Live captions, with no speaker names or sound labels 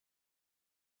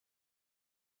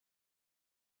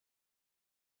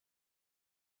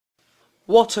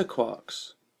What are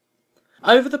quarks?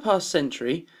 Over the past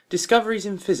century, discoveries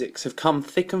in physics have come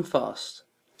thick and fast.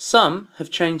 Some have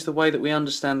changed the way that we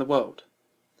understand the world.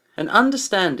 An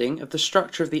understanding of the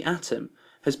structure of the atom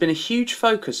has been a huge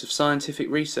focus of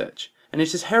scientific research, and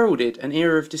it has heralded an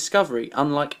era of discovery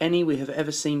unlike any we have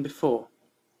ever seen before.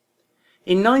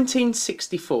 In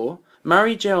 1964,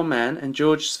 Murray Gell-Mann and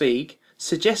George Zweig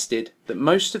suggested that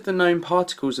most of the known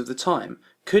particles of the time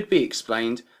could be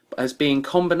explained as being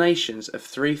combinations of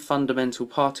three fundamental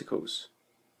particles.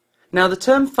 Now, the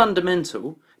term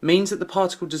fundamental means that the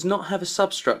particle does not have a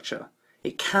substructure.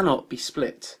 It cannot be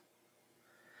split.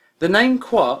 The name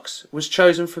quarks was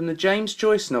chosen from the James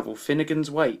Joyce novel Finnegan's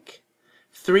Wake.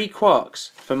 3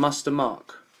 quarks for Muster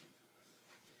Mark.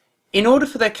 In order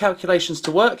for their calculations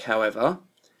to work, however,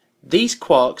 these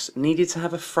quarks needed to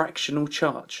have a fractional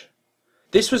charge.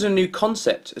 This was a new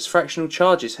concept, as fractional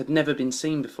charges had never been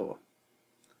seen before.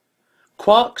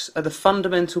 Quarks are the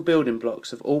fundamental building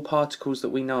blocks of all particles that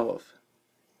we know of.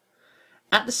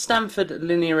 At the Stanford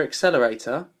Linear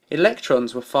Accelerator,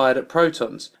 electrons were fired at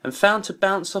protons and found to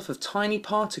bounce off of tiny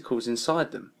particles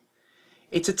inside them.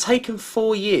 It had taken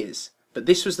 4 years, but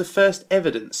this was the first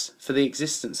evidence for the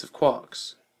existence of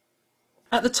quarks.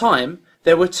 At the time,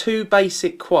 there were 2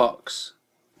 basic quarks.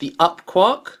 The up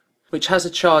quark, which has a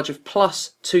charge of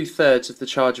plus 2/3 of the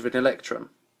charge of an electron,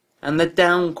 and the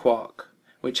down quark,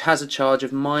 which has a charge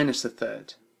of minus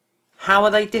 1/3. How are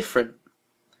they different?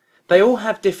 They all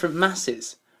have different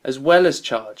masses, as well as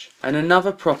charge, and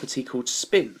another property called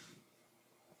spin.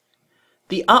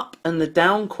 The up and the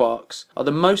down quarks are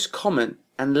the most common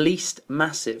and least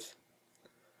massive.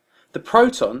 The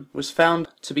proton was found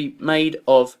to be made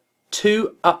of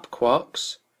 2 up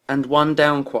quarks and 1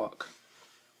 down quark.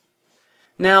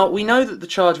 Now, we know that the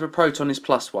charge of a proton is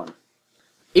 +1.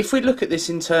 If we look at this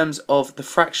in terms of the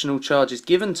fractional charges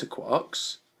given to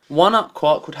quarks, 1 up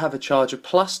quark would have a charge of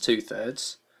plus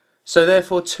 2/3, so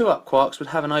therefore 2 up quarks would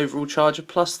have an overall charge of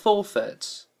plus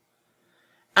 4/3.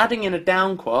 Adding in a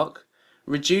down quark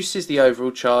reduces the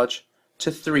overall charge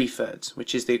to 3/3,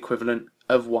 which is the equivalent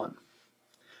of 1.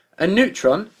 A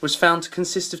neutron was found to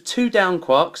consist of 2 down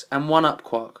quarks and 1 up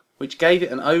quark, which gave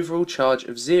it an overall charge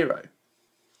of 0.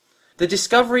 The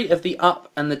discovery of the up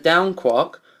and the down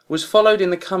quark was followed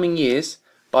in the coming years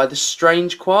by the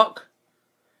strange quark,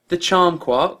 the charm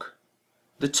quark,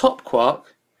 the top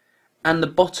quark, and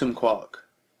the bottom quark.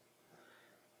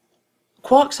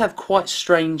 Quarks have quite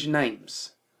strange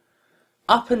names.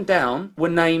 Up and down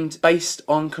were named based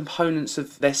on components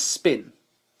of their spin.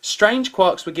 Strange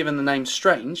quarks were given the name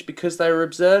strange because they were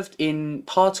observed in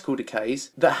particle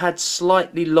decays that had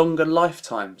slightly longer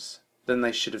lifetimes than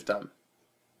they should have done.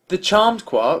 The charmed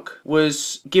quark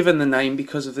was given the name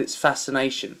because of its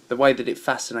fascination, the way that it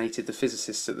fascinated the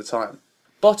physicists at the time.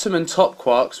 Bottom and top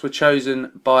quarks were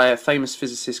chosen by a famous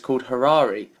physicist called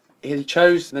Harari. He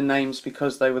chose the names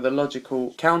because they were the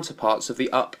logical counterparts of the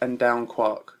up and down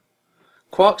quark.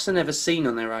 Quarks are never seen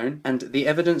on their own, and the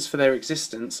evidence for their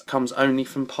existence comes only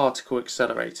from particle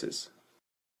accelerators.